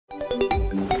Hello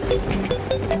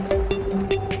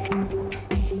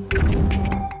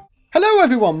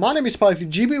everyone, my name is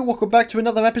PythonGB and welcome back to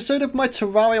another episode of my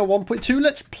Terraria 1.2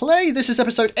 Let's Play. This is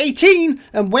episode 18,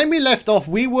 and when we left off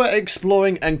we were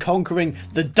exploring and conquering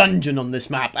the dungeon on this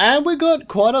map, and we got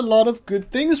quite a lot of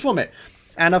good things from it.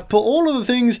 And I've put all of the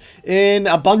things in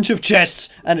a bunch of chests,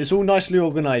 and it's all nicely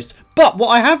organised. But what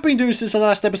I have been doing since the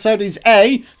last episode is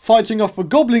A, fighting off a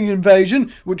goblin invasion,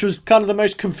 which was kind of the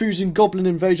most confusing goblin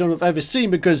invasion I've ever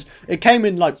seen, because it came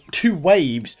in like 2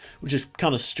 waves, which is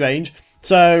kind of strange.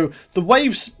 So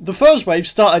the first wave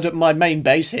started at my main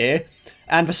base here,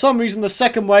 and for some reason the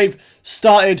second wave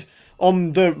started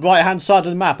on the right hand side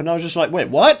of the map, and I was just like, wait,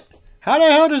 what? How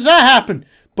the hell does that happen?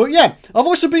 But yeah, I've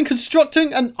also been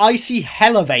constructing an icy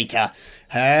hellevator.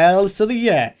 Hells to the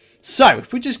yeah. So,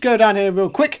 if we just go down here real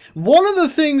quick, one of the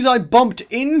things I bumped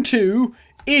into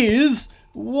is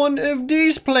one of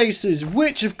these places,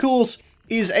 which of course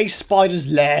is a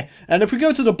spider's lair. And if we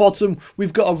go to the bottom,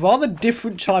 we've got a rather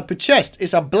different type of chest.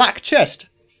 It's a black chest,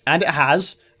 and it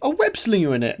has a web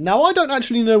slinger in it. Now, I don't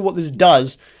actually know what this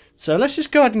does, so let's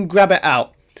just go ahead and grab it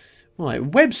out. Right,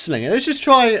 web slinger. Let's just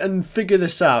try and figure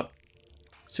this out.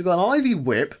 So we've got an ivy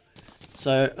whip.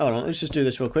 So, hold on, let's just do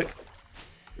this real quick.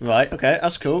 Right, okay,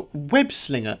 that's cool. Web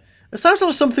slinger. It sounds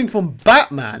like something from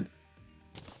Batman.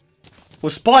 Or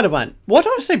Spider-Man. Why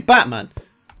did I say Batman?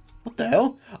 What the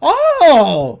hell?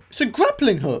 Oh! It's a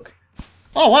grappling hook.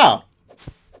 Oh, wow.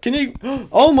 Can you...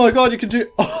 Oh, my God, you can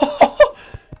do... Oh,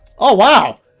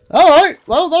 wow. Alright,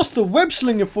 well, that's the web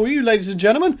slinger for you, ladies and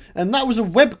gentlemen. And that was a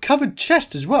web-covered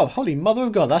chest as well. Holy mother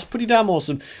of God, that's pretty damn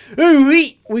awesome. Ooh,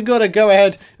 we gotta go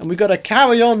ahead and we gotta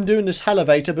carry on doing this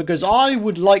hellevator, because I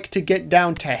would like to get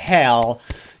down to hell.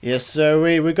 Yes, so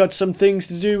we got some things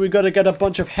to do. We gotta get a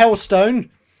bunch of hellstone,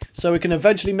 so we can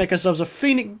eventually make ourselves a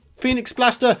phoenix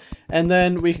blaster, and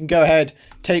then we can go ahead,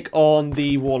 take on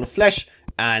the wall of flesh,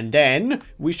 and then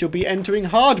we shall be entering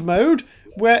hard mode,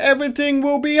 where everything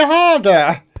will be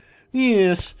harder.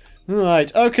 Yes.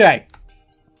 Right, okay.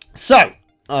 So,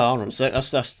 oh, hold on a sec,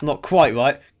 that's not quite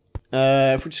right.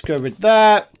 If we just go with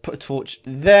that, put a torch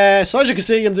there. So as you can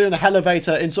see, I'm doing a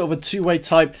hellevator in sort of a 2-way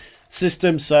type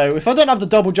system. So if I don't have the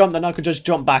double jump, then I could just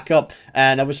jump back up,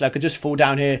 and obviously I could just fall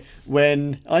down here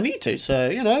when I need to. So,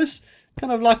 you know, it's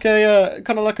kind of like a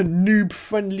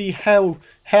noob-friendly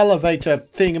hellevator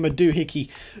thingamadoohickey.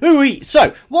 Ooh-wee.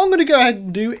 So, what I'm going to go ahead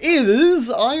and do is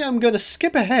I am going to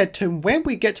skip ahead to when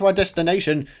we get to our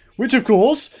destination, which of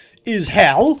course is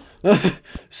hell.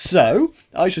 So,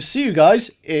 I shall see you guys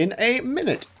in a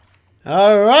minute.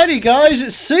 Alrighty guys,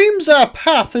 it seems our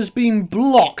path has been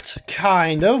blocked,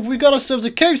 kind of. We got ourselves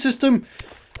a cave system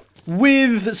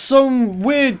with some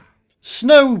weird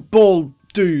snowball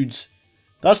dudes.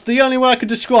 That's the only way I could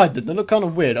describe them. They look kind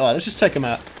of weird. Alright, let's just take them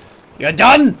out. You're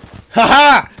done!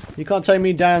 Haha! You can't take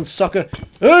me down, sucker.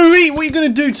 Oh, what are you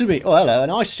going to do to me? Oh, hello, an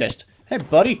ice chest. Hey,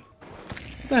 buddy.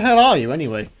 What the hell are you,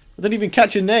 anyway? I didn't even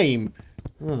catch your name.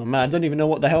 Oh, man, I don't even know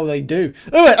what the hell they do.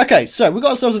 Alright, okay, so we got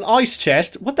ourselves an ice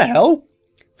chest. What the hell?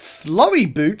 Flurry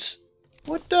boots?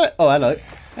 What the... Oh, hello.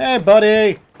 Hey,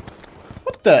 buddy.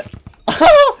 What the...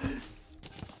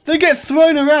 They get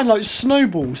thrown around like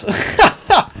snowballs.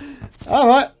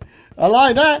 Alright, I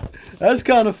like that. That's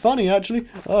kind of funny, actually.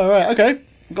 Alright, okay.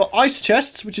 We've got ice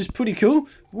chests, which is pretty cool.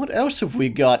 What else have we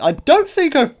got? I don't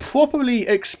think I've properly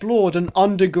explored an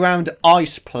underground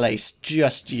ice place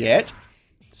just yet.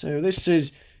 So this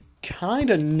is kind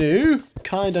of new,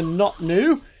 kind of not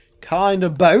new, kind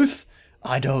of both.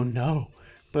 I don't know.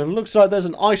 But it looks like there's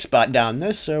an ice bat down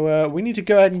there, so we need to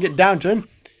go ahead and get down to him,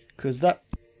 because that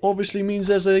obviously means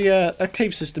there's a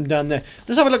cave system down there.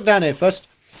 Let's have a look down here first.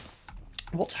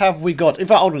 What have we got? In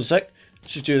fact, hold on a sec.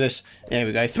 Let's just do this. There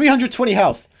we go. 320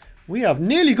 health. We have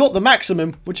nearly got the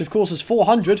maximum, which of course is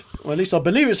 400. Or at least I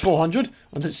believe it's 400.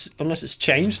 Unless it's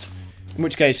changed. In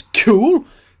which case, cool.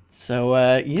 So,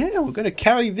 yeah, we're going to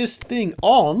carry this thing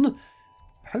on.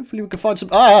 Hopefully we can find some...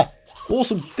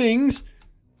 awesome things.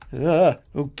 Oh,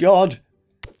 God.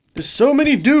 There's so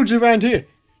many dudes around here.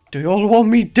 Do you all want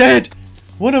me dead?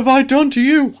 What have I done to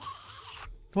you?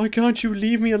 Why can't you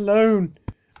leave me alone?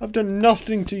 I've done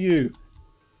nothing to you.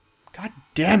 God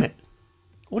damn it.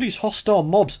 All these hostile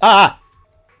mobs.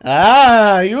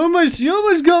 You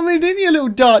almost got me, didn't you, little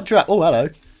dart trap? Oh, hello.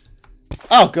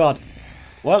 Oh, God.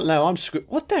 Well, no, I'm screwed.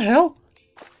 What the hell?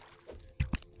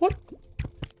 What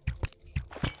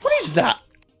is that?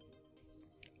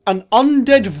 An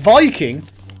undead Viking?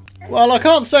 Well, I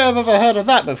can't say I've ever heard of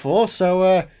that before,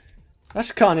 so,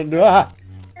 that's kind of...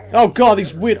 Oh, God,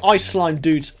 these weird ice slime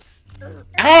dudes.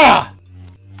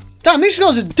 Damn, these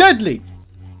guys are deadly.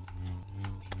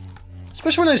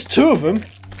 Especially when there's 2 of them.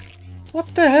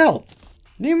 What the hell?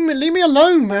 Leave me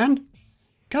alone, man.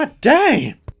 God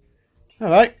dang.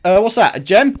 Alright, what's that? A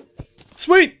gem?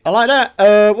 Sweet! I like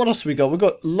that. What else have we got? We've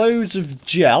got loads of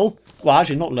gel. Well,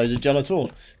 actually, not loads of gel at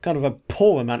all. Kind of a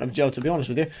poor amount of gel, to be honest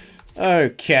with you.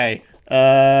 Okay.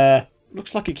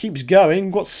 Looks like it keeps going.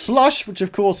 We've got slush, which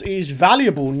of course is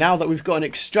valuable now that we've got an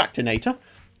extractinator.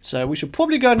 So we should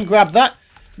probably go ahead and grab that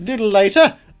a little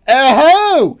later.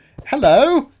 Oh!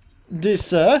 Hello, dear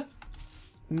sir.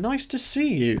 Nice to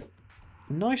see you.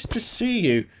 Nice to see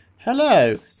you.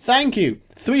 Hello. Thank you.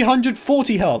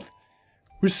 340 health.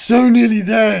 We're so nearly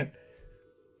there.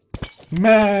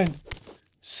 Man.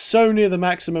 So near the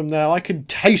maximum now. I can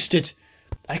taste it.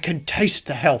 I can taste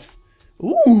the health.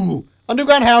 Ooh.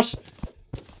 Underground house.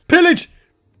 Pillage.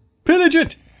 Pillage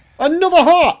it. Another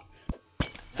heart.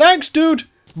 Thanks, dude.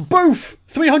 Boof.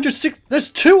 306. There's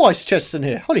 2 ice chests in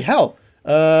here. Holy hell.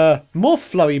 More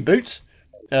flowy boots.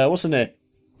 What's in here?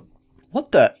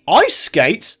 What the? Ice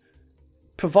skates?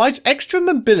 Provides extra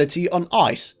mobility on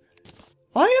ice.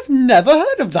 I have never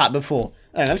heard of that before.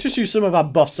 Hang on, let's just use some of our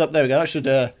buffs up. There we go. That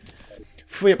should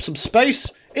free up some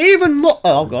space. Even more.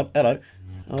 Oh, God. Hello.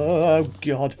 Oh,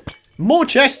 God. More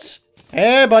chests.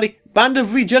 Hey, buddy. Band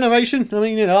of regeneration. I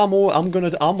mean, you know, I'm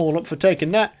all up for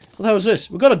taking that. What the hell is this?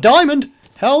 We've got a diamond.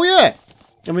 Hell yeah.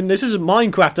 I mean, this isn't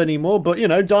Minecraft anymore, but, you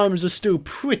know, diamonds are still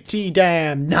pretty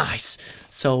damn nice.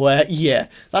 So, yeah.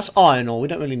 That's iron ore. We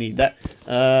don't really need that.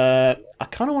 I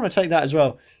kind of want to take that as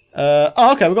well.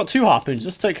 Oh, okay. We've got 2 harpoons.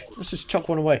 Let's just chuck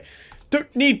one away.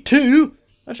 Don't need 2.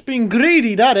 That's being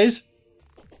greedy, that is.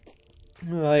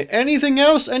 Alright. Anything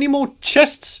else? Any more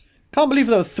chests? Can't believe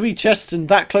there were 3 chests in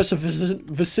that close a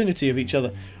vicinity of each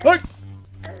other. Oh!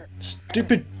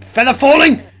 Stupid feather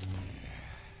falling!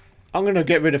 I'm going to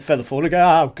get rid of feather falling.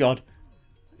 Oh, God.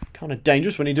 Kind of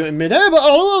dangerous when you do it in mid-air, but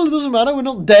oh, it doesn't matter. We're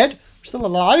not dead. We're still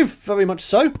alive. Very much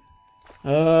so.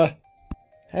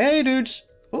 Hey, dudes.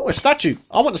 Oh, a statue.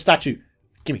 I want the statue.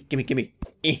 Gimme, gimme, gimme.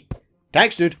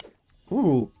 Thanks, dude.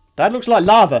 Ooh, that looks like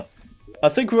lava. I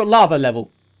think we're at lava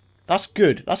level. That's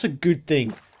good. That's a good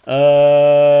thing.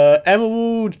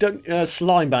 Emerald,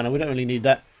 slime banner. We don't really need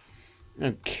that.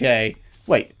 Okay.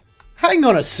 Wait. Hang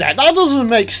on a sec. That doesn't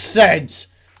make sense.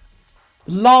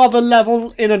 Lava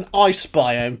level in an ice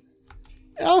biome.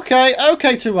 Okay,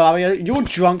 okay, Terraria. You're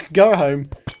drunk. Go home.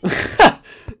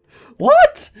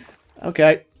 What?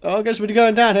 Okay. Oh, I guess we're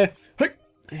going down here.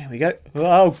 There we go.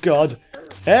 Oh, God.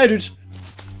 Hey, dudes.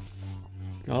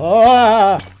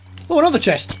 Oh, another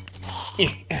chest.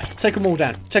 Take them all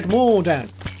down. Take them all down.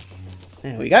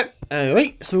 There we go.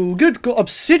 Alright, it's all good. Got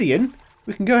obsidian.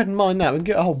 We can go ahead and mine that. We can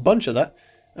get a whole bunch of that.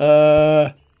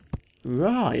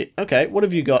 Right. Okay, what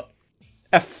have you got?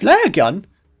 A flare gun?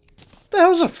 What the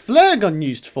hell's a flare gun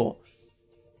used for?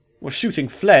 Well, shooting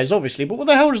flares, obviously, but what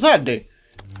the hell does that do?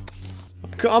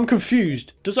 I'm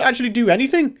confused. Does it actually do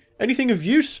anything? Anything of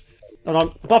use? Hold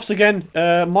on. Buffs again.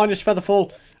 Minus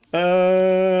featherfall.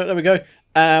 There we go.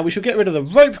 We should get rid of the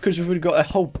rope because we've already got a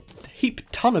whole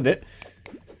ton of it.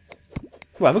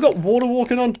 Well, have I got water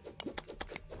walking on?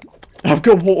 I've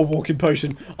got water walking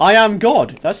potion. I am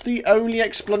God. That's the only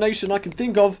explanation I can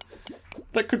think of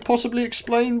that could possibly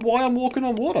explain why I'm walking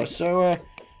on water. So,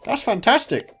 that's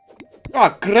fantastic.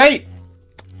 Ah, great.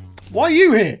 Why are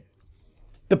you here?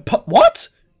 What?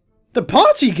 The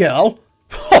party girl?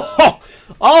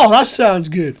 Oh, that sounds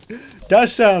good. That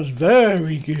sounds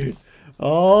very good.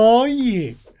 Oh,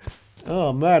 yeah.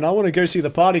 Oh, man, I want to go see the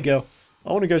party girl.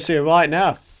 I want to go see her right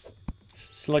now.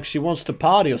 It's like she wants to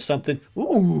party or something.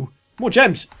 Ooh, more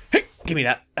gems. Hey, give me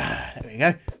that. There we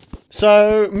go.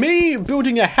 So, me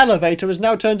building a hellevator has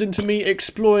now turned into me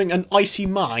exploring an icy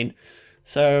mine.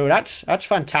 So, that's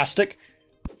fantastic.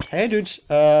 Hey, dudes.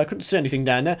 Couldn't see anything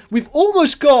down there. We've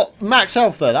almost got max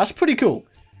health there. That's pretty cool.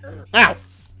 Ow.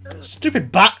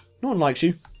 Stupid bat. No one likes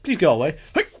you. Please go away.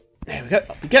 Hey, there we go.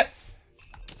 Up we get.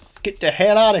 Let's get the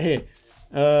hell out of here.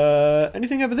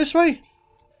 Anything over this way?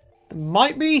 There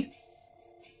might be.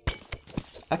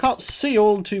 I can't see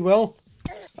all too well.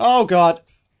 Oh, God.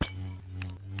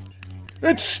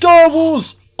 It's Star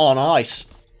Wars on ice.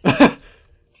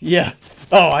 Yeah.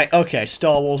 Alright, okay.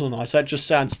 Star Wars on ice.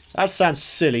 That sounds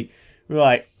silly.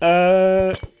 Right.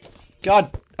 God,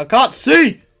 I can't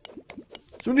see.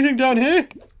 Is there anything down here?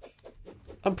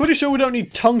 I'm pretty sure we don't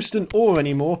need tungsten ore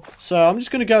anymore. So I'm just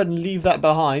going to go ahead and leave that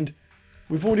behind.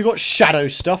 We've already got shadow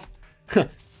stuff.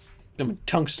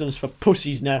 Tungsten is for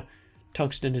pussies now.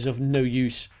 Tungsten is of no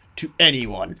use to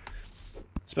anyone.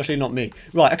 Especially not me.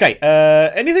 Right, okay.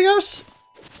 Anything else?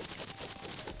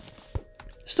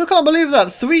 Still can't believe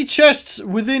that. 3 chests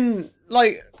within,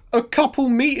 like, a couple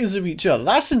meters of each other.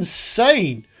 That's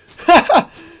insane.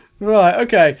 Right,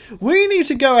 okay. We need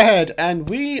to go ahead and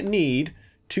we need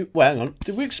to... Well, hang on.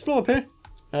 Did we explore up here?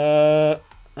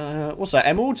 What's that?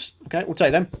 Emeralds? Okay, we'll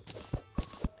take them.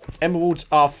 Emeralds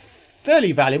are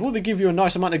fairly valuable. They give you a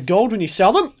nice amount of gold when you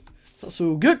sell them. That's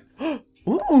all good.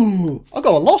 Ooh, I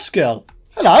got a lost girl.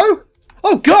 Hello?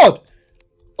 Oh, God!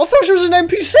 I thought she was an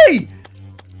NPC!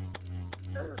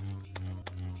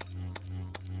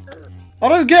 I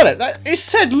don't get it. It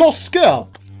said lost girl.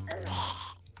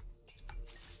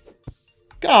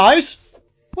 Guys,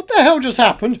 what the hell just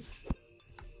happened?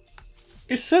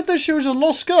 It said that she was a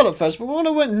lost girl at first, but when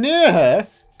I went near her,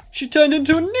 she turned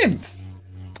into a nymph.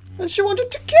 And she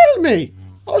wanted to kill me.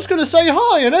 I was going to say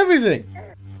hi and everything.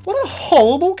 What a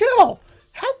horrible girl.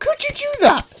 How could you do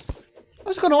that? I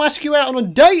was going to ask you out on a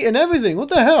date and everything. What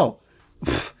the hell?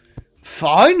 Pfft,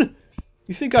 fine.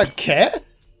 You think I'd care?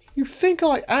 You think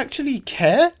I actually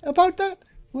care about that?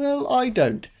 Well, I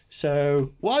don't.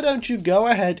 So, why don't you go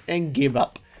ahead and give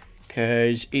up?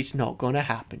 Because it's not going to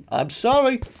happen. I'm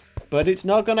sorry, but it's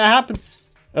not going to happen.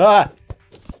 Ah!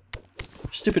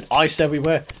 Stupid ice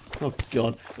everywhere. Oh,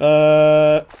 God.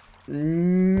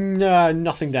 No,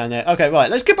 nothing down there. Okay,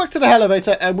 right. Let's get back to the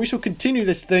Hellevator and we shall continue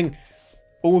this thing.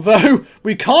 Although,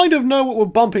 we kind of know what we're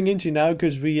bumping into now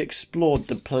because we explored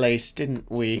the place,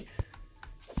 didn't we?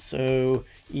 So,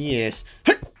 yes.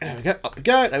 There we go. Up we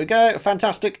go. There we go.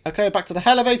 Fantastic. Okay, back to the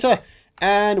Hellevator.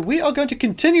 And we are going to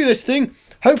continue this thing.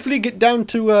 Hopefully get down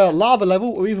to lava level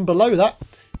or even below that.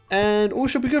 And all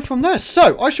should be good from there.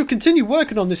 So, I shall continue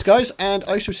working on this, guys. And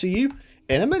I shall see you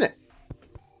in a minute.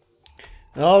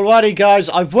 Alrighty, guys.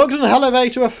 I've worked on the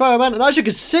Hellevator a fair amount. And as you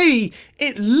can see,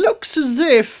 it looks as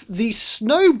if the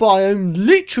snow biome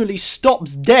literally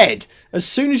stops dead as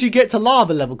soon as you get to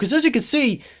lava level. Because as you can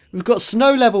see, we've got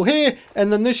snow level here, and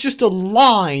then there's just a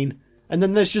line, and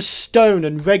then there's just stone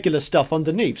and regular stuff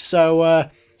underneath. So, I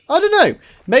don't know.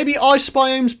 Maybe ice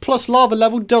biomes plus lava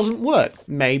level doesn't work.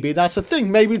 Maybe that's a thing.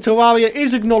 Maybe Terraria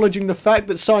is acknowledging the fact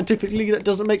that scientifically that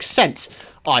doesn't make sense.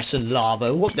 Ice and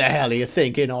lava, what the hell are you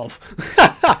thinking of?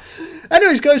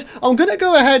 Anyways, guys, I'm going to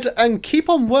go ahead and keep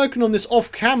on working on this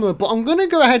off camera, but I'm going to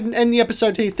go ahead and end the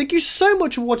episode here. Thank you so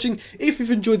much for watching. If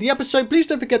you've enjoyed the episode, please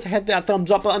don't forget to hit that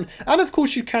thumbs up button. And of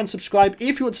course, you can subscribe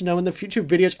if you want to know when the future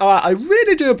videos are. I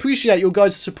really do appreciate your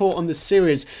guys' support on this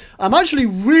series. I'm actually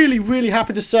really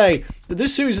happy to say that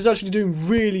this series is actually doing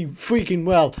really freaking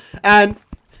well. And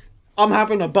I'm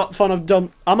having a butt ton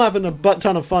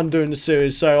of fun doing the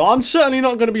series, so I'm certainly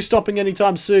not going to be stopping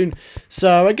anytime soon.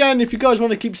 So again, if you guys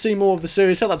want to keep seeing more of the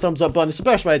series, hit that thumbs up button. It's the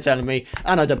best way of telling me,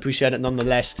 and I'd appreciate it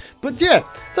nonetheless. But yeah,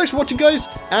 thanks for watching, guys,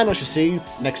 and I shall see you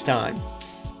next time.